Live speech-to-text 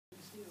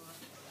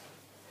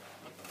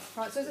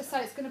Right, so as I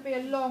say, it's going to be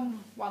a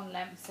long 1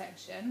 length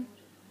section.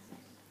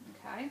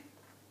 Okay.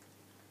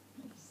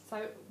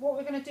 So what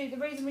we're going to do,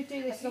 the reason we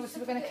do this is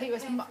obviously we're going to keep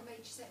as much. From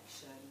each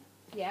section.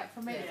 Yeah,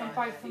 from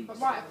both,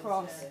 but right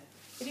across.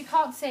 If you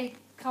can't see,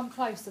 come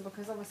closer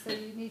because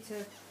obviously you need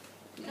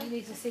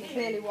to see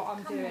clearly what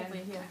I'm doing.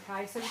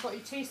 Okay, so you've got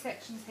your 2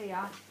 sections here,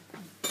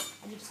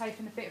 and you've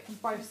taken a bit from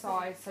both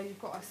sides. So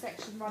you've got a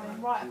section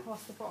running right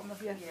across the bottom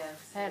of your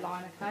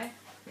hairline. Okay.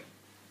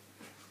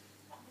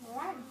 All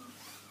right.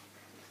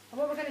 And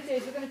what we're going to do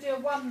is we're going to do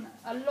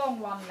a long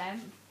 1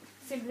 length,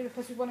 simply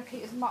because we want to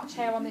keep as much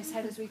hair on this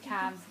head as we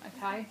can.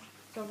 Okay.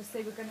 So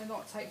obviously we're going to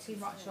not take too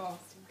much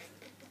off.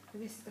 So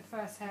this is the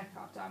first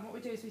haircut I've done. What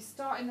we do is we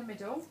start in the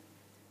middle,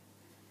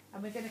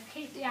 and we're going to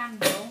keep the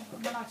angle.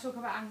 And when I talk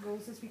about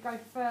angles, as we go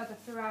further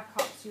through our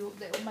cuts, it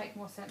will make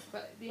more sense.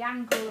 But the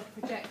angle of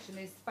projection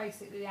is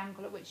basically the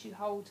angle at which you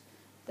hold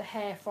the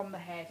hair from the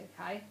head.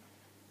 Okay.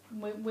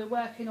 And we're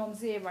working on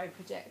 0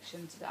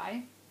 projection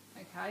today.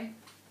 Okay.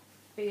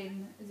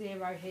 Being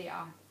 0 here.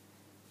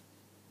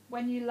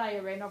 When you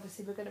layer in,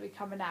 obviously we're going to be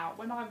coming out.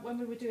 When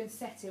we were doing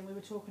setting, we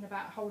were talking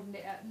about holding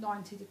it at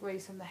 90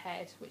 degrees from the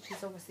head, which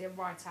is obviously a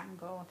right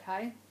angle,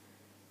 okay?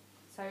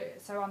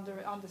 So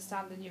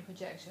understanding your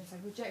projection. So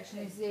projection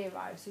is 0,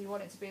 so you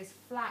want it to be as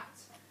flat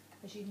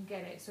as you can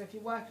get it. So if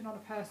you're working on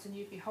a person,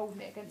 you'd be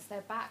holding it against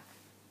their back.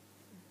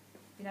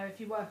 You know, if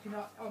you're working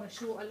on a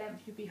shorter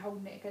length, you'd be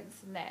holding it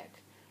against the neck.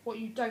 What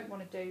you don't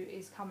want to do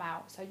is come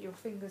out, so your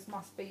fingers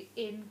must be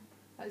in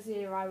at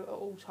 0 at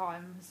all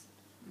times,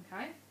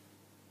 okay?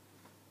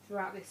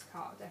 Throughout this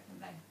cut,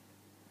 definitely.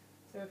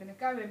 So we're going to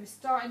go in, we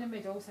start in the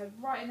middle, so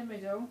right in the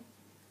middle.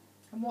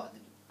 And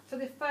for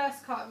the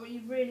first cut, what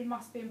you really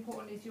must be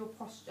important is your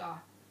posture.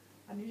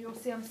 And you'll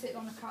see I'm sitting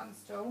on a cutting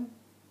stool.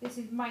 This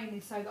is mainly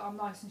so that I'm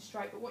nice and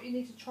straight, but what you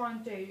need to try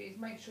and do is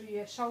make sure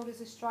your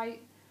shoulders are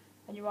straight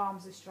and your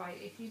arms are straight.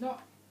 If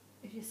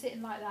you're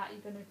sitting like that,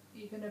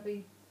 you're gonna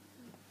be,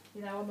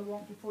 you know, on the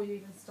wonk before you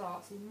even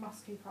start. So you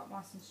must keep up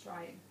nice and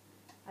straight.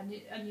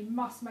 And you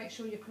must make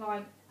sure your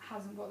client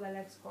hasn't got their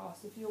legs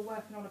crossed. If you're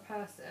working on a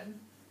person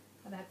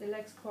and they have their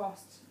legs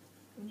crossed,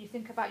 when you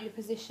think about your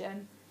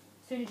position,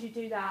 as soon as you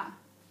do that,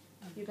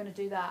 you're going to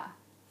do that.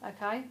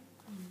 Okay?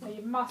 So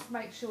you must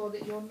make sure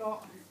that you're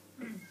not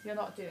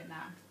doing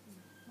that.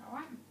 All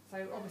right?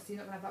 So obviously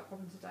you're not going to have that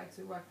problem today because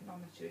we're working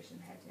on the tuition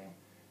head here.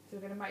 So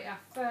we're going to make our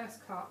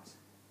first cut.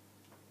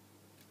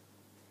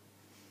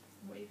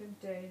 And what you're going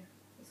to do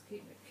is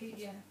keep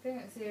your thing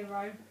at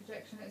 0,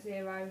 projection at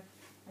 0.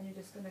 And you're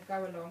just going to go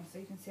along, so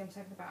you can see I'm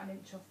taking about 1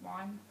 inch off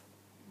mine.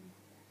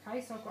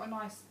 Okay, so I've got a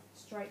nice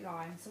straight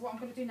line. So what I'm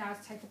going to do now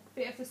is take a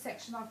bit of the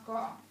section I've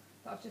got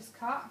that I've just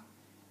cut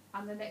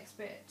and the next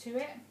bit to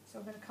it. So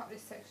I'm going to cut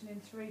this section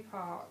in 3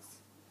 parts.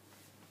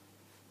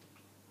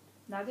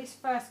 Now this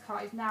first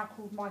cut is now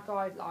called my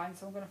guideline,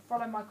 so I'm going to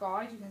follow my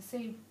guide. You can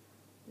see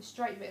the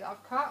straight bit that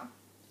I've cut.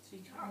 So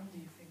you cut under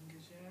your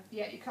fingers,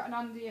 yeah? Yeah, you're cutting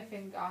under your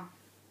finger.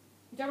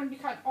 You don't want to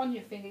be cutting on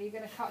your finger, you're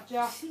going to cut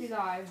just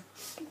below.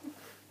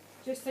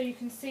 Just so you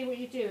can see what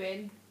you're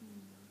doing.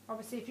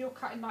 Obviously if you're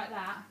cutting like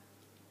that,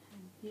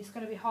 it's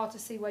going to be hard to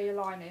see where your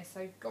line is,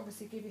 so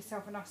obviously give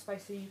yourself enough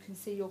space so you can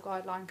see your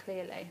guideline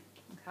clearly.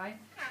 Okay?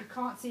 If you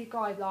can't see your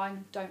guideline,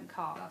 don't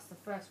cut. That's the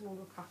first rule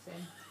of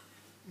cutting.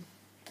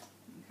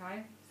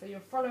 Okay? So you're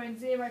following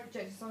 0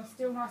 projection, so I'm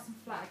still nice and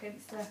flat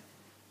against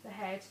the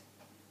head,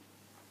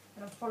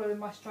 and I'm following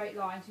my straight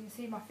line. So you can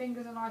see my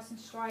fingers are nice and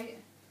straight,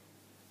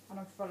 and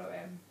I'm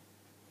following.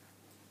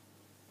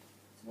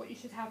 So what you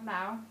should have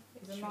now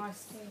is a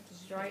nice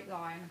straight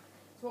line.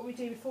 So what we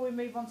do before we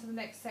move on to the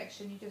next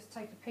section, you just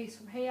take a piece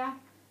from here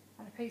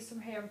and a piece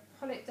from here and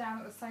pull it down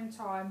at the same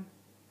time,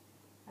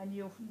 and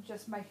you're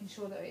just making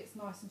sure that it's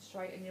nice and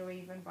straight and you're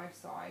even both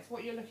sides.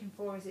 What you're looking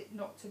for is it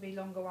not to be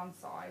longer one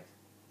side.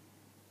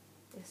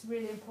 It's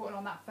really important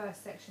on that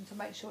first section to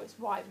make sure it's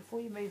right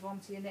before you move on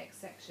to your next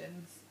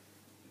sections,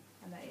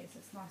 and that is,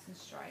 it's nice and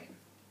straight.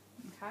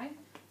 Okay,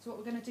 so what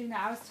we're going to do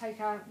now is take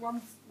our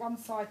one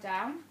side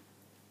down,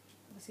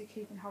 obviously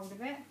keeping hold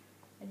of it,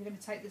 and you're going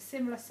to take the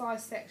similar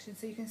size section,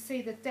 so you can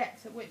see the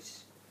depth at which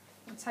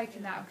I'm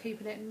taking that. I'm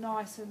keeping it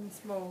nice and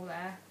small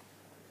there.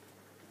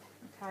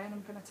 Okay, and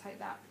I'm going to take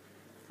that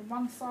from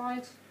one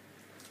side,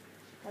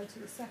 go to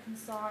the second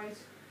side,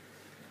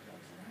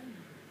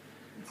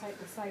 and take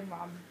the same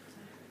one.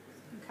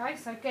 Okay,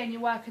 so again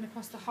you're working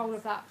across the whole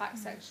of that back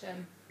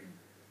section.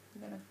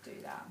 You're going to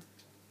do that.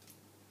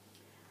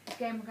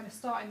 Again we're going to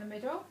start in the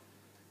middle,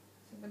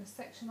 so I'm going to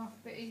section off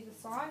a bit either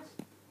side,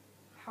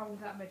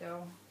 hold that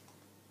middle.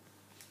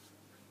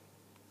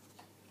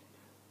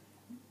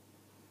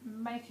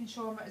 Making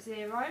sure I'm at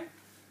 0.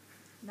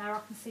 Now I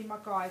can see my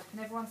guide. Can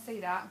everyone see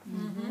that?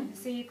 Mm-hmm.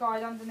 See your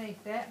guide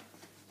underneath it.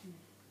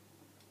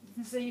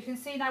 And so you can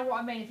see now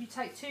what I mean. If you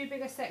take too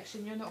big a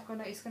section,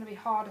 it's going to be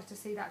harder to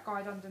see that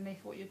guide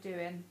underneath what you're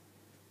doing.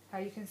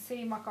 Okay, you can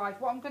see my guide.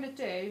 What I'm going to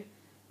do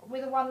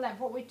with a one length,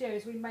 what we do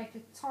is we make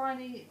a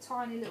tiny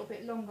little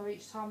bit longer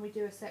each time we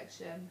do a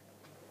section.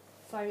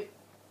 So,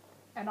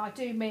 and I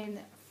do mean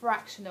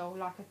fractional,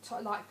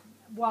 like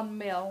 1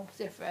 mil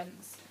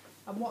difference.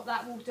 And what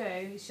that will do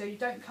is, so you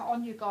don't cut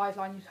on your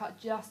guideline, you cut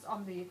just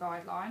under your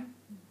guideline.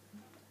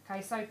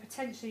 Okay, so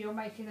potentially you're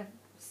making a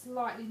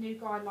slightly new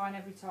guideline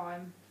every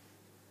time.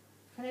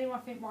 Can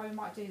anyone think why we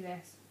might do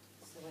this?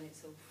 So when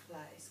it's all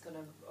flat, it's going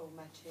to all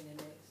match in and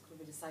it's going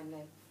to be the same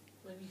length.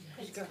 When you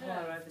Because you go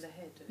higher over the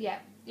head. Yeah,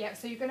 yeah,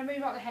 so you're going to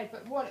move up the head,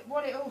 but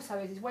what it also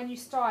is when you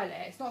style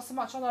it, it's not so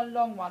much on a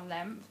long one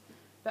length,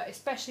 but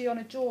especially on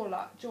a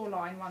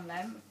jawline one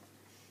length,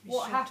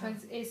 what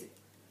happens is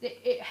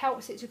it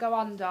helps it to go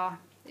under.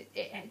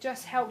 It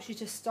just helps you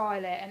to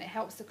style it, and it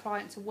helps the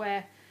client to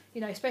wear,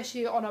 you know,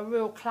 especially on a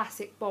real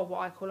classic bob, what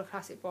I call a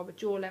classic bob, a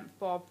jaw length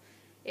bob.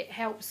 It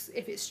helps,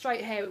 if it's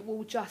straight hair, it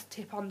will just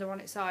tip under on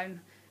its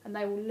own, and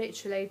they will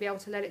literally be able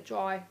to let it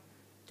dry,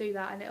 do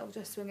that, and it'll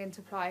just swing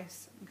into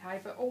place. Okay,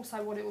 but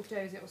also what it will do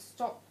is it will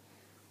stop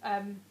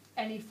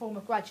any form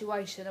of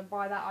graduation, and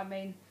by that I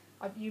mean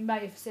you may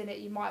have seen it,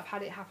 you might have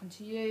had it happen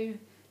to you.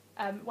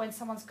 When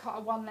someone's cut a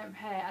one length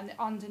hair and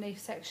the underneath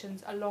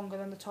sections are longer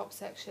than the top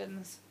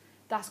sections,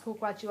 that's called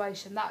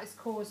graduation. That is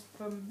caused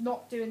from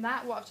not doing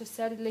that, what I've just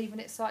said, leaving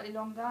it slightly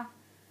longer.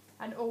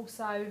 And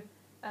also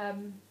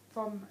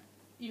from,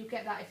 you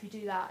get that if you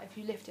do that. If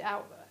you lift it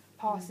out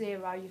past 0,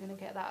 you're going to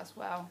get that as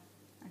well.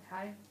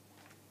 Okay.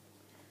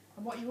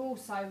 And what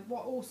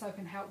also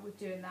can help with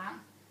doing that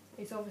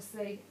is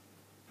obviously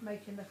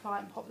making the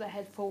client pop their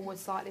head forward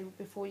slightly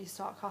before you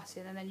start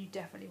cutting, and then you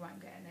definitely won't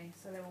get any.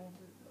 So they're all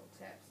the little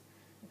tips.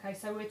 Okay,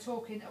 so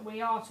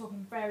we are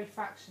talking very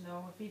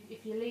fractional.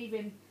 If you're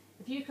leaving,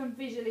 if you can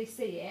visually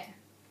see it,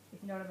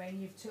 if you know what I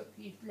mean,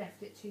 you've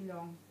left it too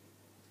long.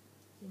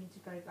 You need to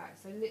go back.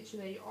 So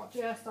literally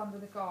just under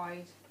the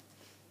guide.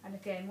 And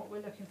again, what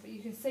we're looking for,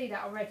 you can see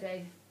that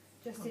already.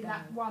 Just in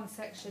that one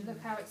section,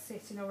 look how it's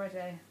sitting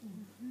already.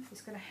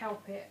 It's going to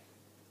help it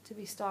to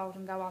be styled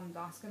and go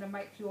under. It's going to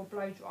make your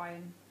blow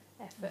drying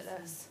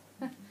effortless.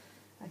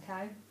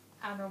 Okay,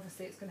 and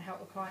obviously it's going to help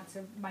the client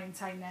to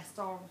maintain their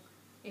style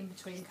in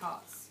between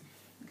cuts.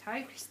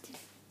 Okay,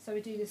 so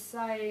we do the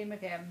same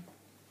again.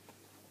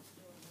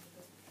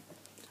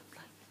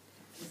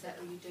 Is that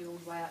what you do all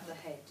the way up the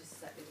head, just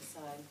exactly the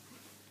same?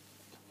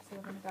 So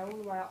we're going to go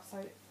all the way up. So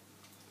I'll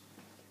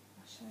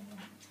show you.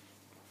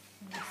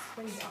 I'm going to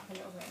speed it up a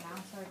little bit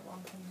now so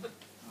everyone can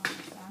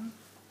understand.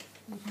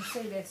 You can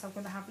see this, I'm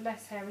going to have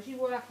less hair. As you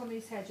work on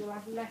these heads, you'll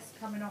have less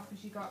coming off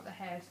as you go up the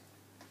head.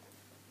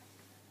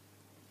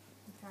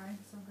 Okay,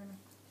 so I'm going to,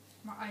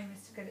 my aim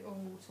is to get it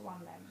all to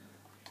one length.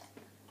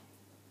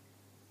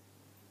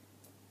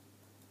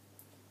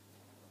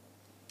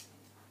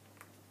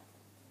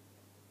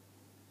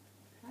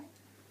 Okay,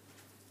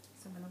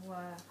 so I'm going to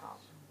work up.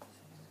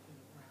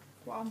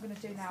 What I'm going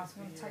to do now is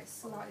I'm going to take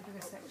slightly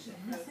bigger sections.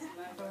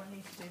 I don't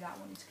need to do that, I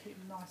want you to keep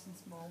them nice and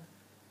small.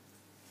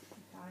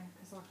 Okay,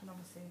 because I can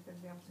obviously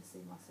be able to see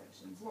my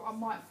sections. What I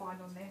might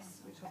find on this,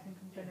 which I think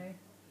I'm going to,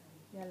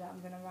 I'm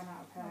going to run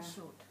out of hair.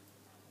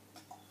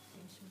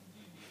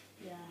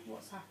 Yeah,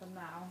 what's happened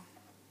now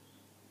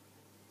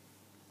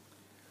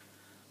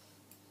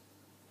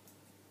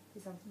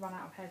is I've run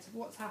out of hair. So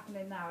what's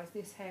happening now is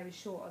this hair is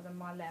shorter than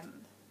my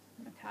length.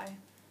 Okay,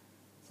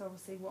 so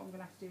obviously what I'm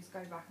going to have to do is go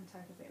back and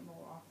take a bit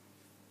more off.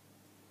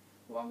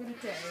 What I'm going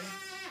to do,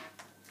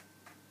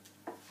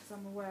 because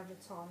I'm aware of the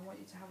time, I want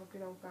you to have a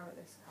good old go at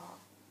this cut.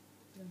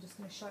 And I'm just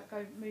going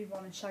to move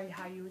on and show you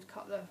how you would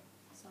cut the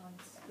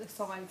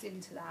sides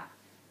into that.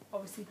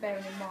 Obviously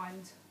bearing in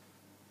mind,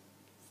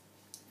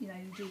 you know,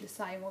 you do the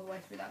same all the way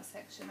through that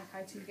section,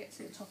 okay, till you get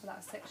to the top of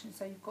that section,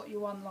 so you've got your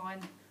one line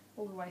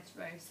all the way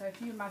through. So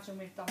if you imagine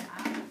we've done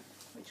that,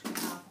 which we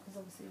have, because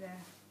obviously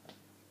they're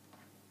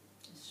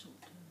short.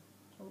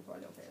 Oh, we've got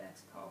a little bit there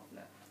to cut off,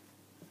 look.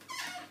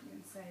 You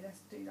can see,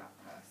 let's do that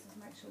first. Let's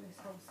make sure this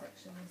whole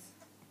section is,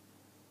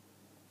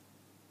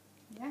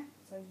 yeah,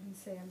 so you can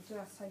see I'm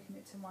just taking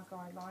it to my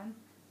guideline,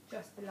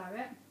 just below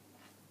it.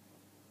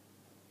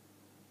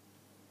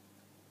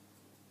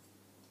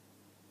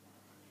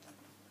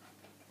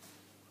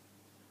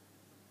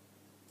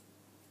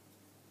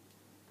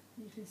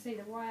 You can see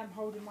the way I'm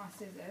holding my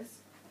scissors.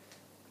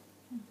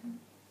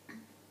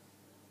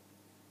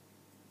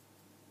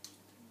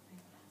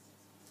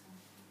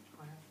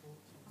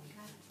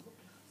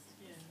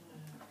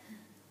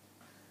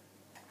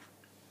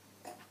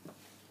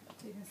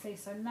 So you can see,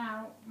 so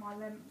now my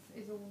length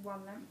is all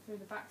one length through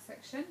the back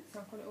section, so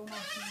I've got it all nice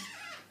and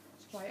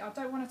straight. I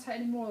don't want to take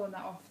any more than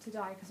that off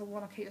today because I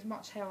want to keep as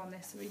much hair on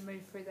this so we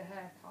move through the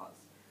haircuts.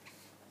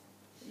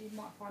 You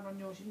might find on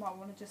yours you might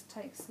want to just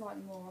take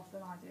slightly more off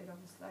than I did,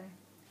 obviously.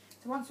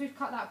 So once we've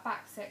cut that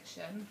back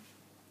section,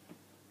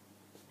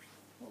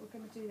 what we're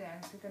going to do there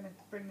is we're going to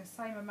bring the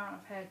same amount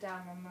of hair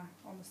down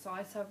on the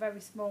side, so a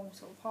very small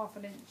sort of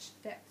 1/2 inch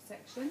depth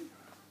section.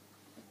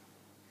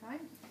 Okay.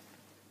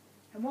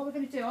 And what we're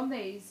going to do on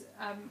these,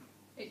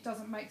 it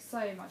doesn't make so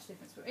much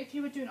difference, but if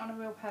you were doing it on a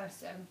real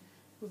person,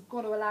 we've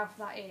got to allow for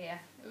that ear.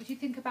 If you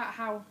think about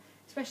how,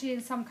 especially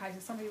in some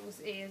cases, some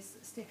people's ears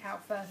stick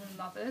out further than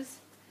others.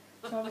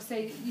 So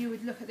obviously you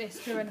would look at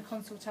this during a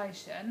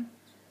consultation,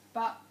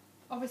 but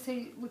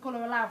obviously we've got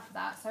to allow for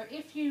that. So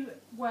if you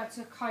were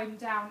to comb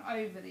down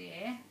over the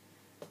ear,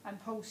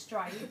 and pull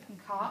straight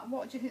and cut,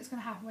 what do you think is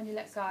going to happen when you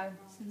let go?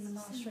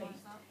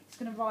 It's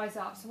going to rise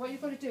up. So what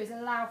you've got to do is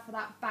allow for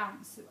that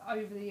bounce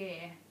over the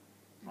ear.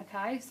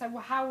 Okay, so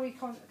how we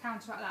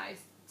counteract that is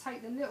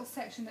take the little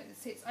section that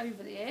sits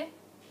over the ear,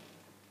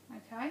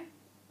 okay,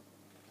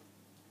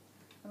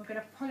 and we're going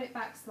to pull it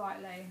back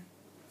slightly.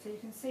 So you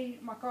can see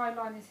my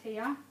guideline is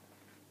here,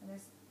 and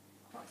there's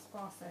quite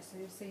sparse there, so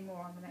you'll see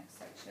more on the next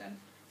section.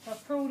 So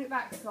I've pulled it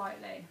back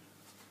slightly.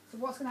 So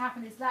what's going to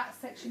happen is that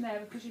section there,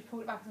 because you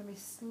pulled it back, is going to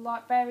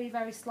be very,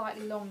 very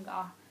slightly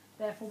longer.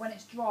 Therefore, when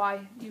it's dry,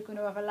 you're going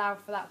to have allowed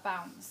for that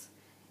bounce.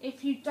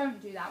 If you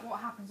don't do that, what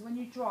happens when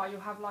you dry,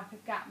 you'll have like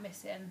a gap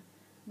missing. And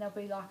there'll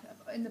be like,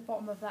 in the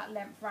bottom of that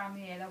length around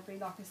the ear, there'll be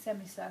like a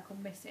semicircle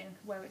missing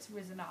where it's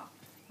risen up,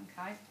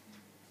 okay?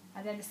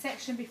 And then the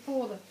section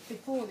before the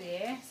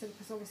ear, so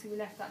because obviously we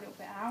left that little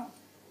bit out,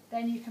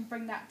 then you can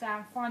bring that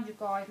down, find your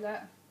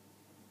guidelet,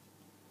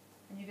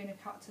 and you're going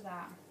to cut to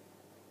that.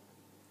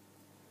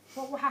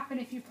 What will happen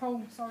if you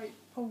pull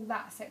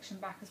that section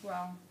back as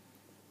well?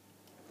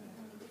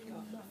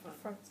 The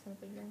front's going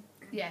to be long.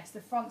 Yes,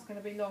 the front's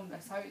going to be longer,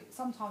 so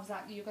sometimes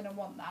that you're going to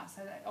want that,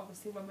 so that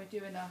obviously when we're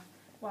doing a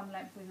one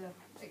length with an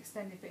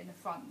extended bit in the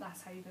front,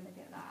 that's how you're going to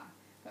get that.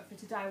 But for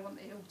today, I want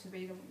it all to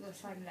be the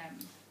same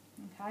length,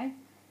 okay?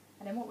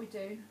 And then what we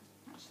do,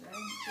 actually,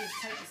 is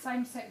take the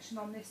same section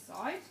on this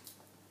side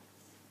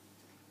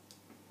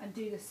and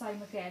do the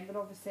same again, but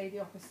obviously the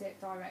opposite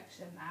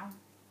direction now.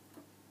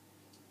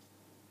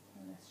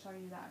 And let's show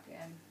you that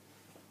again.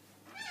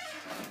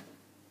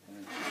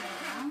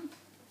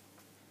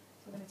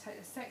 So we're going to take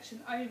the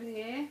section over the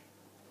ear.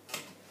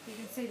 You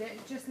can see that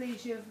it just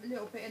leaves you a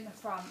little bit in the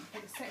front,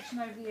 but the section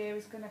over the ear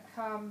is going to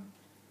come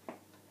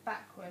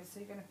backwards, so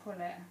you're going to pull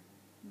it.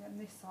 And then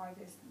this side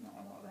is not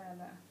a lot there,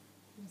 look.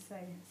 You can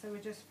see. So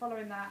we're just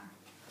following that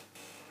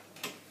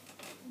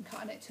and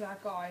cutting it to our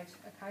guide,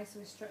 okay? So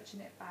we're stretching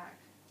it back.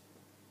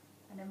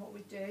 And then what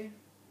we do,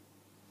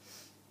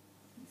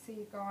 you see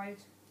your guide,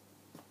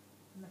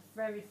 in the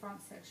very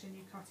front section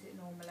you cut it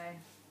normally.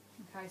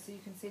 Okay, so you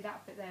can see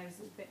that bit there is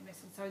a bit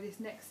missing. So this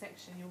next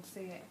section you'll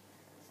see it.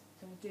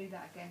 So we'll do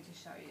that again to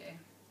show you.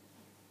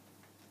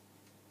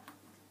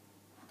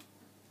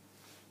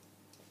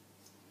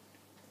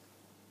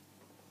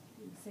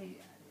 You can see,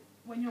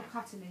 when you're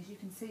cutting these, you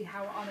can see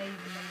how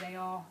unevenly they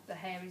are, the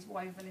hair is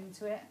woven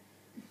into it.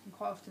 And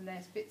quite often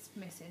there's bits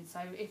missing.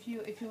 So if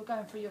you're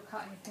going through your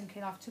cut and you're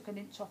thinking, I've took an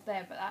inch off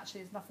there, but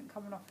actually there's nothing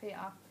coming off here,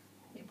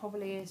 it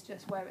probably is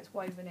just where it's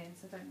woven in,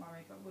 so don't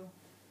worry, but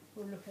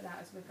we'll look at that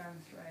as we're going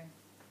through.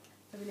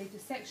 So we leave the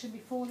section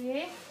before the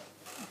ear,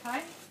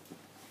 okay?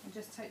 And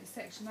just take the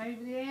section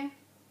over the ear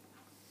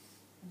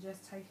and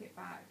just take it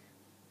back.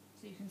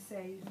 So you can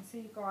see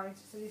your guide,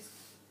 so this,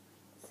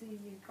 see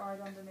your guide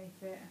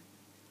underneath it,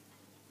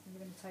 and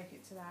you're going to take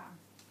it to that,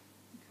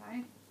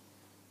 okay?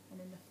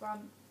 And in the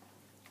front,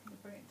 you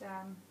bring it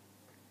down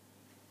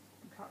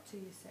and cut to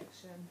your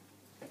section.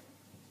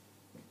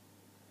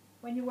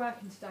 When you're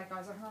working today,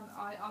 guys,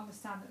 I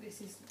understand that this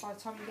is, by the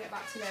time you get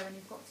back to there and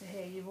you've got to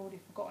here, you've already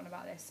forgotten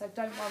about this. So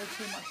don't worry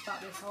too much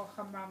about this. I'll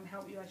come round and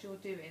help you as you're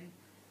doing.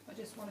 I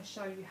just want to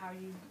show you how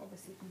you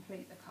obviously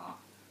complete the cut.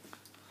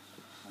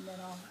 And then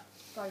I'll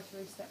go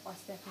through step by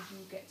step as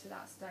you get to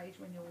that stage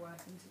when you're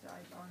working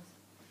today, guys.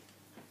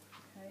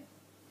 Okay.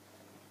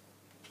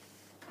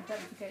 And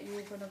don't forget,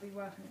 you're all going to be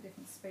working at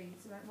different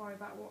speeds, so don't worry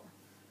about what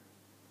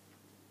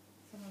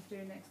someone's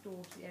doing next door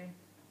to you.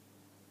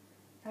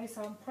 Okay,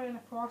 so I'm pulling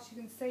across,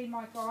 you can see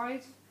my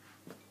guide,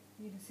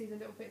 you can see the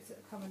little bits that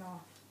are coming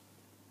off.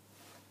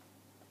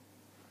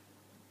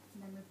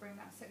 And then we bring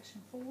that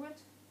section forward.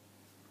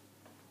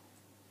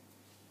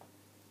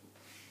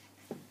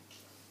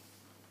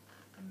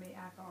 And meet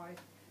our guide.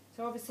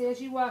 So obviously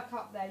as you work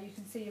up there, you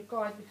can see your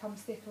guide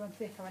becomes thicker and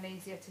thicker and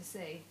easier to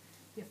see.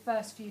 Your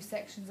first few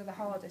sections are the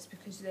hardest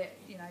because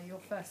your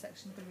first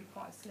section is going to be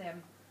quite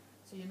slim,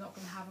 so you're not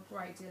going to have a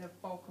great deal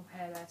of bulk of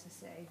hair there to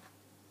see.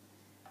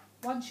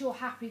 Once you're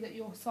happy that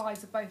your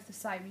sides are both the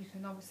same, you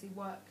can obviously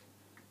work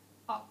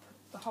up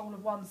the whole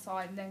of one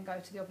side and then go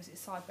to the opposite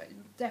side, but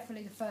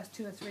definitely the first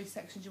 2 or 3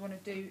 sections you want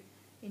to do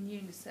in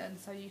unison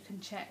so you can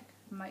check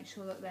and make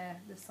sure that they're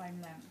the same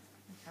length.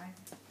 Okay.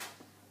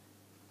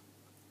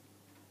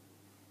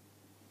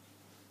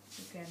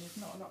 Again, there's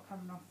not a lot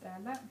coming off there,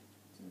 look.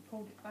 So we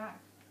pulled it back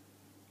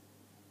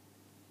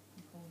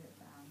and pulled it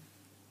down.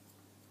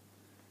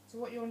 So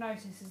what you'll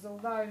notice is,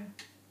 although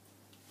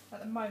at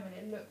the moment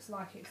it looks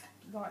like it's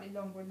slightly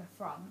longer in the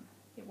front,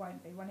 it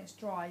won't be. When it's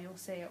dry, you'll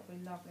see it'll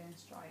be lovely and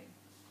straight.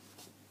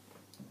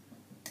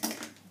 Pull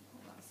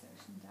that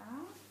section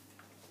down.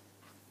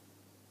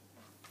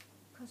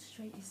 Cut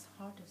straight is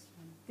the hardest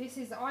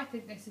one. I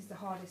think this is the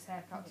hardest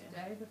haircut to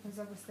do, because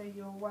obviously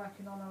you're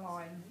working on a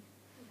line.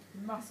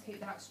 You must keep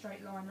that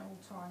straight line at all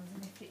times,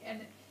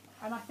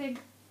 and I think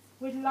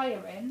with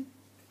layering,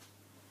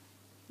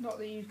 not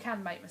that you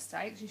can make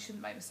mistakes, you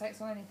shouldn't make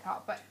mistakes on any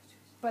cut, but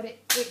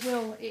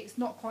it's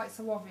not quite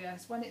so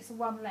obvious. When it's a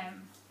one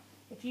length,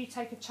 if you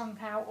take a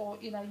chunk out or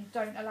you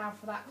don't allow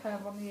for that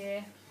curve on the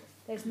ear,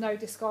 there's no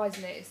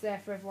disguising it, it's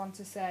there for everyone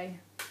to see.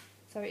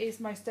 So it is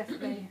most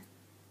definitely,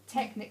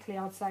 technically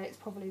I'd say it's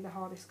probably the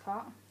hardest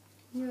cut.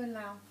 You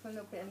allow for a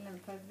little bit of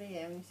length over the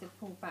ear and you said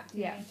pull back.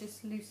 Yeah. You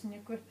just loosen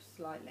your grip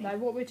slightly. No,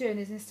 what we're doing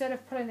is instead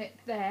of pulling it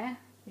there,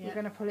 Yeah. we're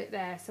going to pull it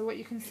there. So what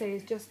you can see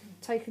is just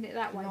taking it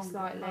that way Longer.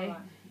 slightly. Alright.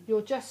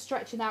 You're just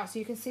stretching out, so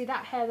you can see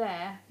that hair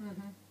there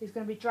Mhm. is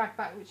going to be dragged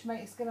back, which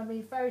makes it's going to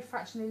be very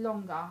fractionally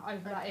longer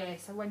over that Okay. ear.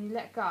 So when you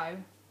let go,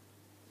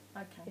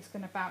 Okay. it's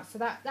going to bounce. So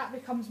that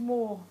becomes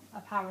more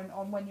apparent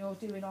on when you're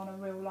doing on a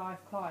real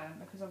live client,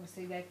 because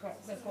obviously they've got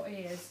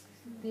ears.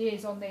 The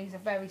ears on these are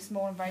very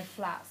small and very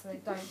flat, so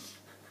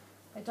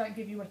they don't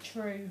give you a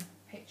true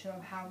picture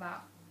of how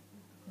that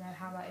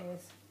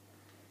is.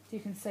 So you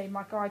can see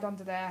my guide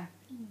under there,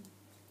 and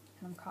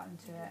I'm cutting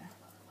to it.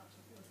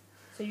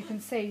 So you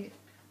can see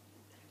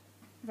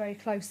very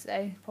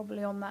closely,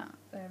 probably on that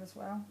there as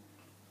well.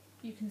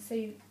 You can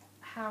see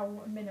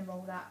how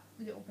minimal that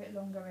little bit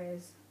longer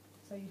is.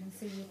 So you can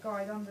see your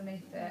guide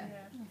underneath it.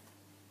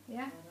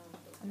 Yeah?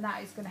 And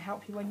that is going to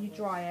help you when you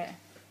dry it.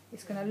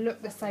 It's going to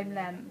look the same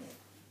length,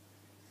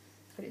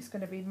 but it's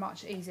going to be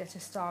much easier to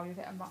style. You'll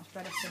get a much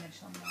better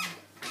finish on there.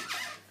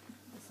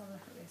 Let's have a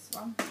look at this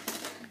one.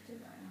 Do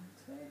that one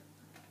too.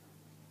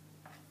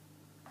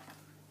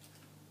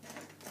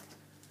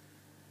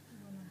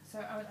 So,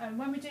 and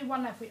when we do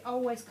one length, we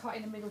always cut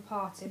in the middle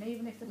parting.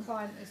 Even if the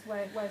client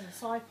wears a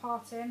side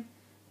parting, I'm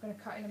going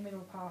to cut in the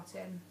middle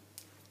parting.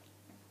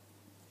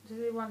 Does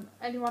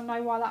anyone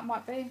know why that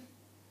might be?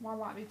 Why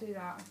might we do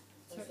that?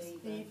 So So it's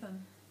it's even.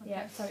 even.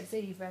 Yeah, so it's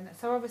even.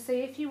 So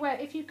obviously, if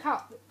you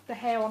cut the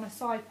hair on a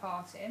side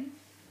parting,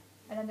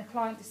 and then the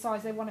client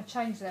decides they want to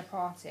change their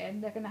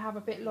parting, they're going to have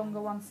a bit longer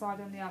one side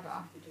than the other.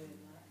 You're doing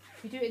that.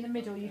 If you do it in the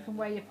middle, you can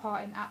wear your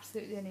parting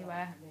absolutely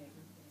anywhere.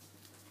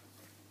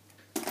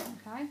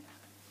 Okay.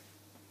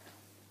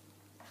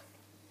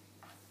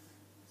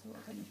 So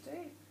what can you do?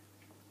 You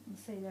can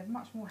see there's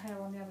much more hair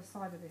on the other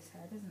side of this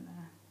head, isn't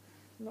there?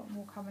 A lot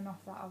more coming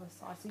off that other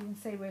side. So you can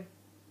see we're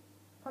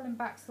pulling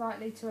back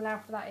slightly to allow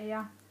for that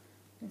ear.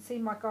 You can see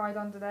my guide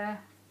under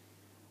there.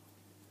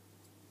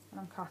 And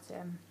I'm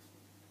cutting.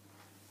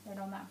 Then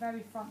on that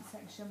very front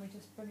section we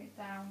just bring it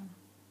down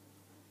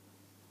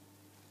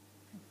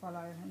and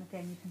follow. And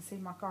again you can see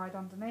my guide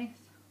underneath.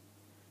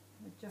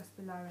 And just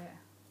below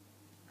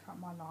it, cut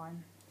my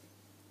line.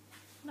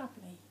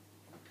 Lovely.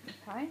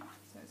 Okay,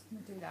 so it's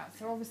going to do that.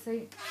 So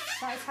obviously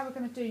that is how we're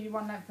going to do you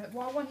one length. But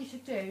what I want you to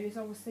do is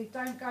obviously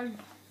don't go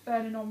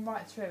burning on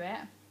right through it.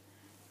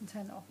 And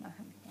turn it off now,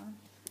 thank you,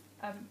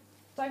 Brian.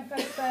 Don't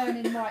go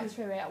burning right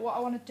through it. What I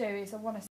want to do is I want to